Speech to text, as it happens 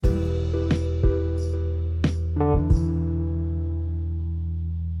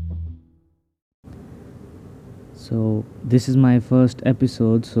So this is my first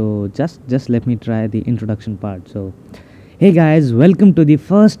episode, so just let me try the introduction part. So hey guys, welcome to the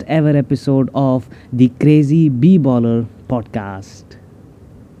first ever episode of the Crazeybballer podcast.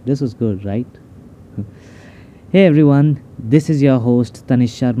 This was good, right? Hey everyone, this is your host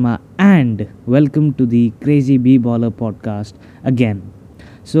Tanish Sharma and welcome to the Crazeybballer podcast again.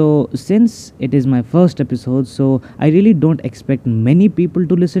 So, since it is my first episode, so I really don't expect many people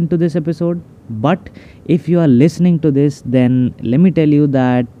to listen to this episode. But if you are listening to this, then let me tell you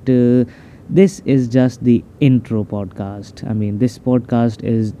that this is just the intro podcast. I mean, this podcast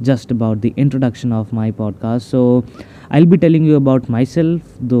is just about the introduction of my podcast. So, I'll be telling you about myself,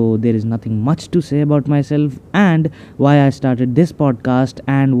 though there is nothing much to say about myself, and why I started this podcast,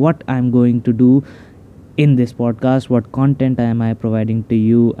 and what I'm going to do in this podcast, what content am I providing to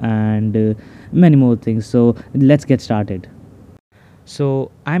you, and many more things. So let's get started.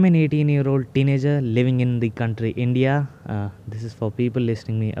 So I'm an 18-year-old teenager living in the country India. This is for people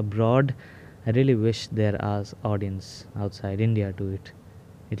listening me abroad. I really wish there was audience outside India to it.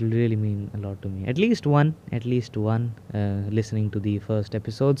 It will really mean a lot to me. At least one listening to the first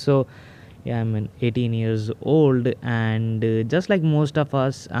episode. So yeah, I'm an 18 years old, and just like most of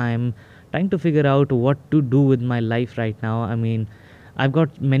us, I'm trying to figure out what to do with my life right now. I mean, I've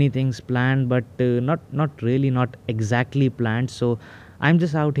got many things planned, but not exactly planned. So I'm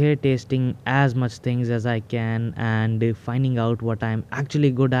just out here tasting as much things as I can, and finding out what I'm actually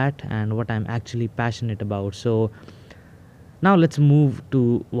good at and what I'm actually passionate about. So now let's move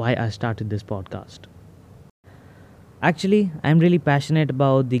to why I started this podcast. Actually, I'm really passionate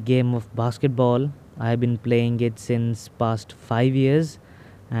about the game of basketball. I've been playing it since past 5 years,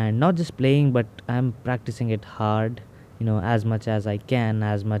 and not just playing, but I'm practicing it hard, as much as I can.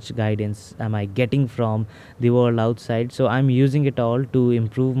 As much guidance am I getting from the world outside, so I'm using it all to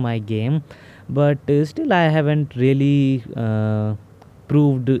improve my game. But still I haven't really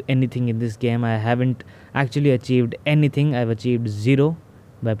proved anything in this game. I haven't actually achieved anything. I've achieved zero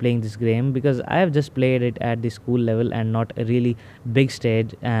by playing this game, because I have just played it at the school level and not a really big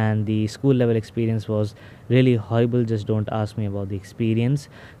stage, and the school level experience was really horrible. Just don't ask me about the experience.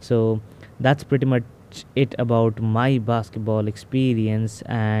 So that's pretty much it about my basketball experience,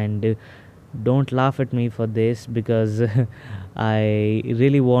 and don't laugh at me for this, because I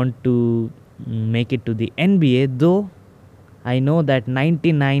really want to make it to the NBA, though I know that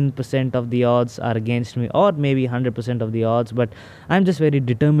 99% of the odds are against me, or maybe 100% of the odds, but I'm just very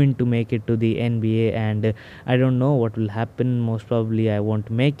determined to make it to the NBA, and I don't know what will happen. Most probably, I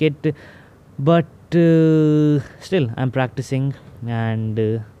won't make it, but still, I'm practicing,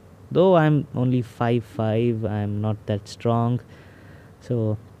 and though I'm only 5'5", I'm not that strong.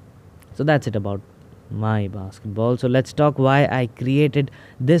 So, so that's it about my basketball. So let's talk why I created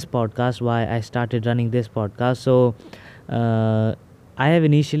this podcast, why I started running this podcast. So uh, I have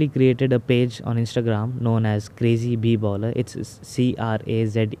initially created a page on Instagram known as Crazeybballer. It's Crazey.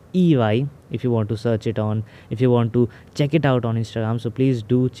 If you want to search it on, if you want to check it out on Instagram, so please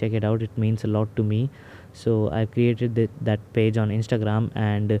do check it out. It means a lot to me. So I created that page on Instagram,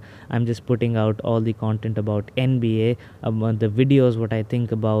 and I'm just putting out all the content about NBA, about the videos, what I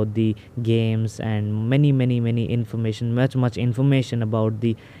think about the games, and many information, much information about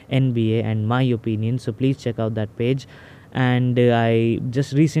the NBA and my opinion. So please check out that page. And I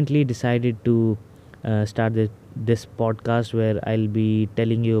just recently decided to start this podcast, where I'll be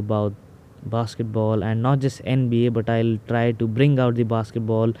telling you about basketball, and not just NBA, but I'll try to bring out the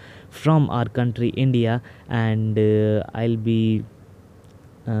basketball from our country India, and I'll be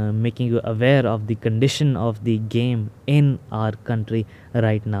making you aware of the condition of the game in our country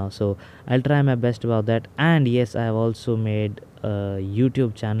right now. So I'll try my best about that. And yes, I have also made a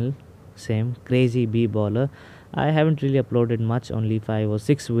YouTube channel, same Crazeybballer. I haven't really uploaded much, only 5 or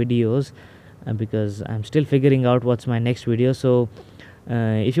 6 videos, because I'm still figuring out what's my next video. So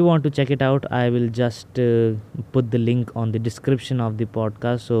if you want to check it out, I will just put the link on the description of the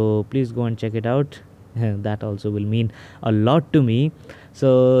podcast, so please go and check it out. That also will mean a lot to me.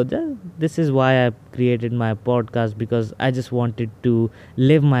 So this is why I created my podcast, because I just wanted to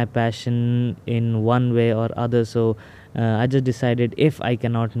live my passion in one way or other. So I just decided, if I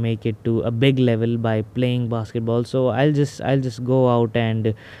cannot make it to a big level by playing basketball, so I'll just go out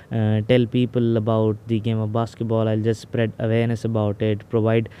and tell people about the game of basketball. I'll just spread awareness about it,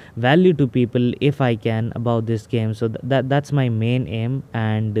 provide value to people if I can about this game. So that's my main aim,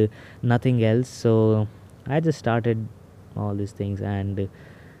 and nothing else. So I just started all these things, and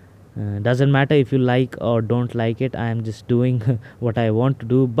doesn't matter if you like or don't like it. I am just doing what I want to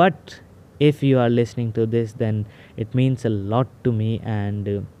do. But if you are listening to this, then it means a lot to me,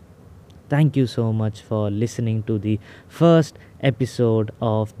 and Thank you so much for listening to the first episode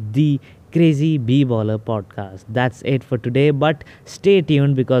of the Crazy Bee Baller podcast. That's it for today, but stay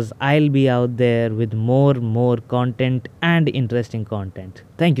tuned because I'll be out there with more content and interesting content.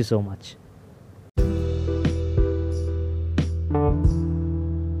 Thank you so much.